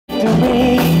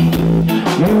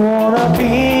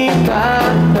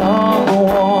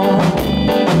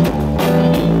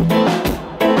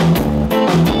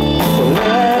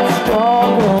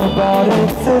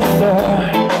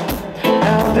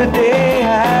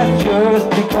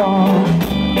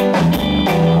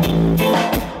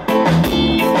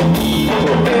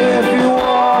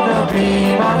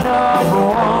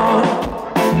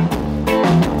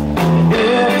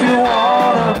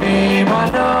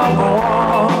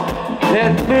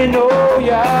Let me know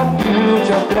your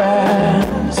future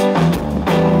plans.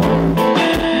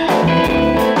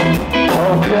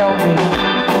 Oh, tell me,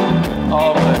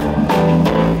 oh man.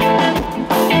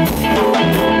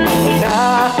 And I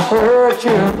heard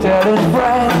you telling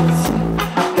friends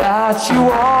that you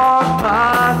are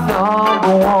my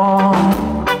number one.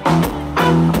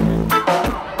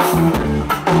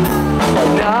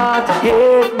 Not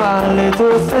yet, my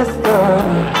little sister.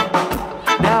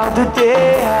 Now the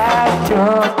day has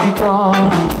just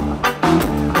begun.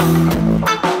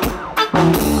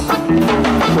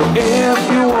 So if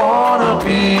you wanna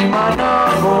be my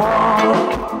number one,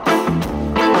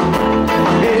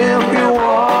 if you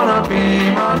wanna be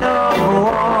my number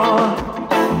one,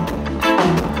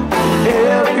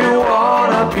 if you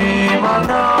wanna be my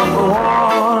number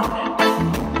one,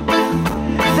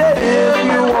 said if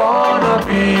you wanna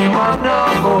be my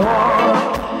number one,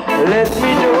 let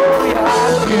me know your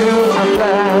future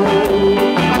plans.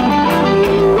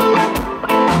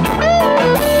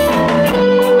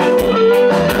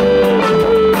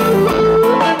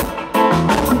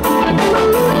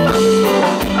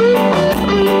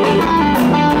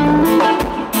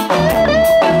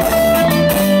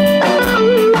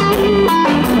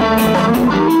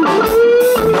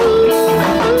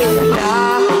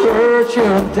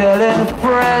 Telling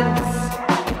friends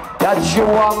that you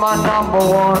are my number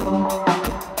one.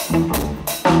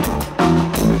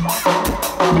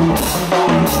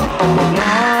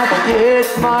 Not yet,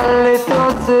 my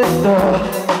little sister.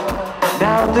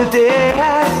 Now the day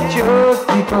has just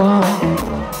begun.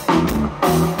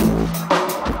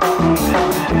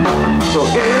 So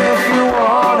if you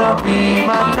wanna be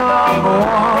my number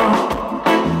one,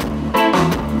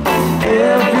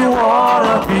 if you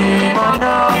wanna be my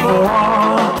number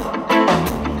one,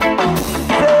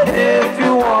 if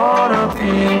you wanna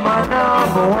be my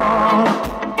number one,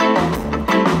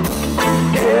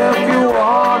 if you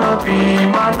wanna be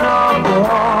my number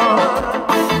one,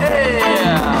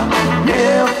 yeah.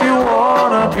 If you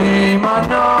wanna be my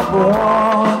number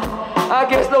one, I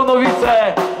guess no novice.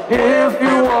 If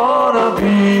you wanna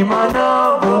be my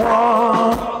number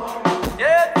one,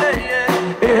 yeah, yeah.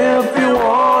 If you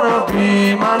wanna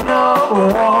be my number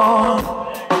one,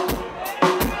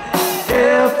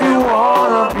 if you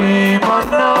wanna be my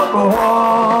number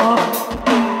one.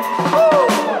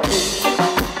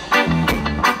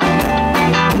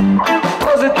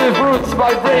 Positive roots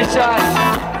vibration.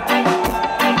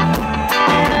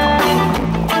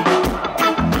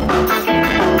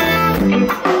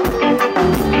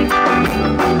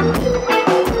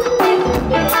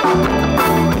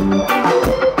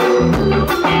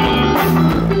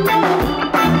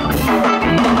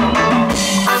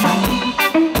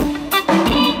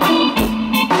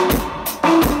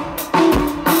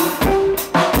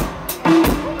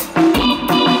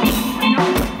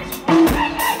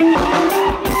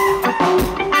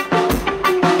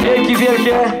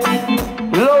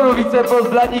 Lorowice pod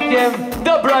Blanikiem,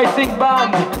 Dubrising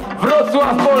Band,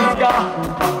 Wrocław, Polska.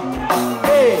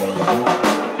 Hey.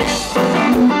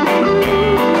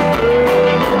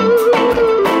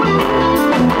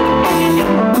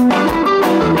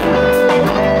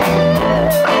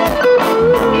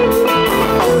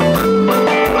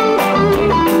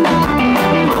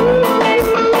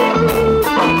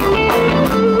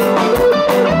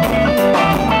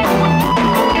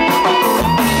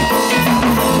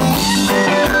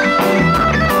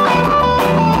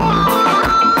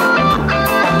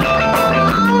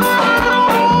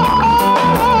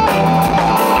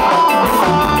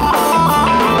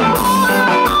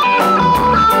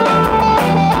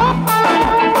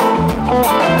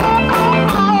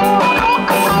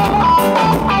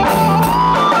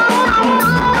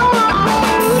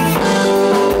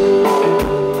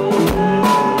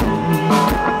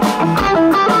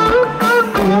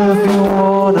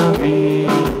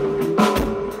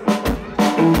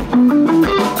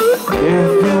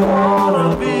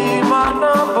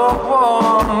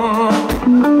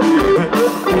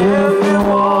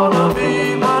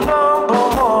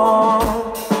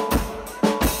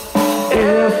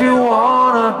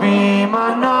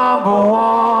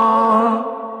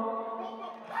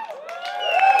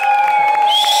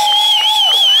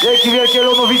 Dzięki wielkie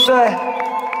Lonowice.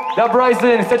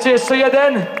 Dubrising, chcecie jeszcze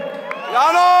jeden?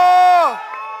 Jano!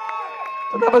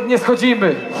 To nawet nie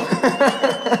schodzimy.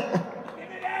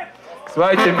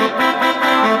 Słuchajcie,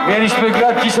 mieliśmy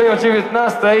grać dzisiaj o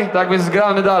 19:00, tak więc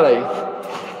gramy dalej.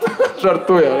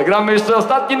 Żartuję, ale gramy jeszcze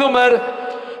ostatni numer.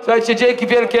 Słuchajcie, dzięki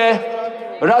wielkie.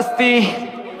 Rusty.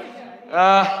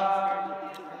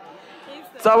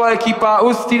 Cała ekipa,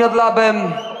 Usti nad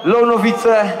labem,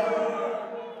 Lonowice.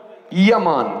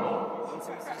 Jaman.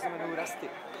 Rasty.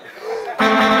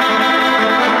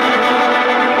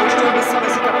 Pouštěl by si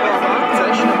mezi kapelama,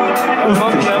 chceš?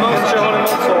 Nemám z čeho, nemám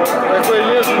co. Jako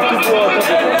jedině z YouTube a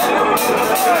tady.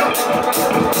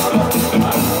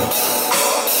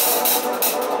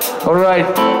 Alright,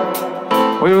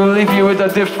 we will leave you with a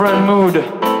different mood.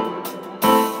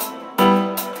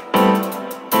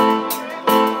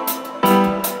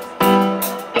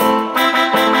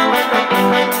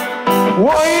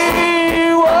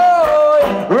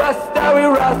 Rasta, we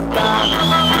Rasta.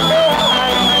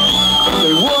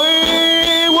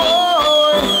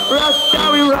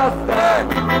 Rasta, we Rasta.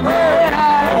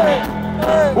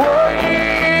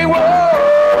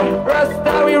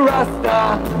 Rasta, we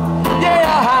Rasta.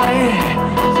 Yeah.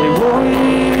 Say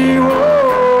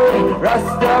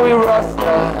Rasta, we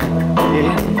Rasta.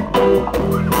 Yeah.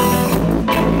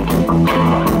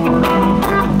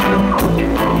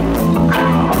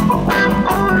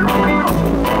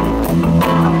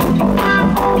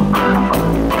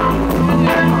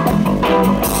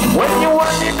 When you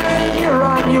want it in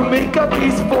Iran, you make a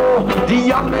peace for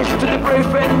the Amish to the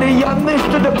brave and the Amish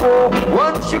to the poor.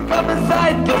 Once you come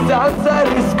inside, cause outside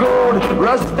is cold.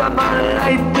 Rastaman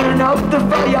light, turn up the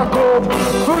fire cold.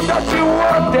 Food that you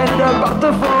want and about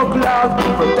to fall cloud.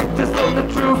 Protect us from the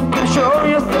truth, can show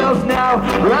yourselves now.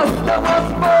 Rasta was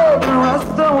bold, and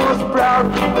Rasta was proud.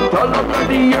 But all over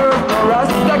the earth, no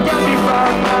Rasta can be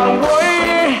found now.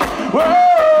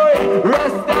 Whoa,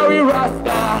 Rasta, we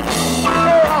Rasta.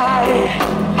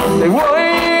 Say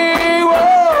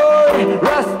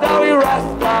Rasta, we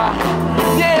Rasta.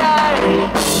 Yeah.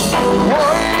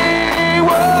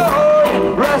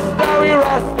 Rasta, we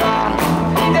Rasta.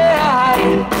 Yeah.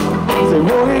 Say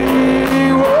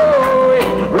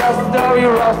Rasta, we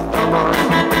Rasta, man.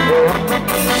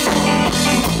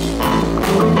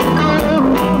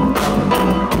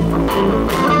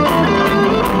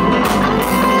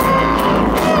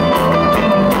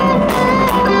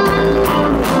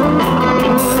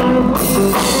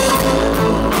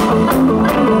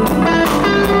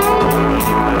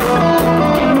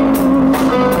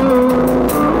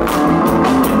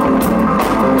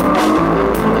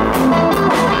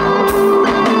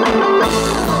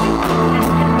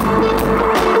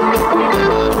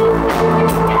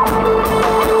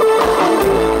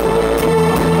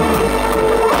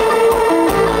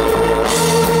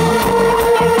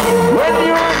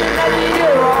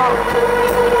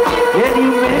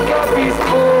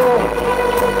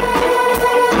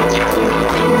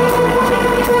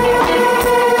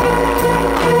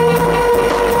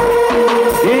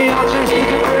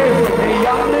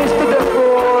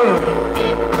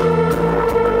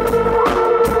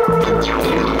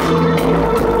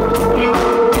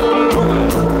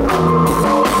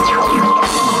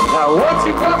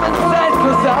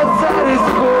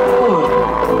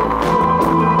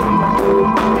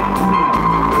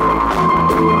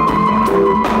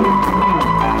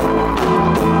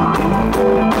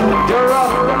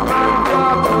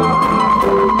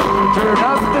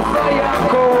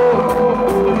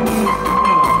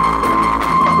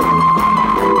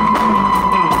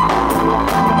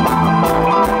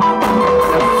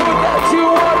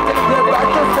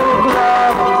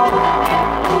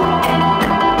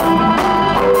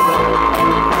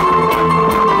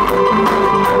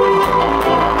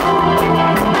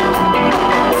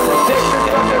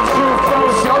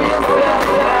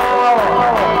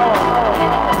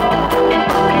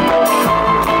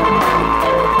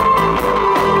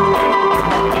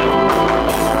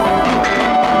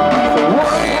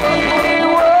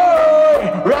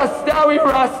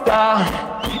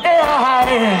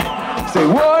 Say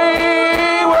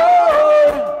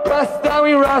Rasta,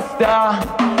 we Rasta,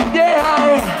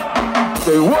 yeah.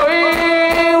 Say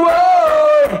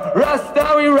Rasta,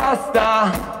 we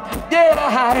Rasta,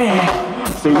 yeah.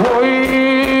 Say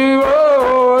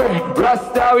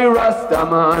Rasta, we Rasta,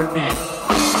 man.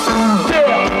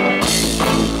 Yeah.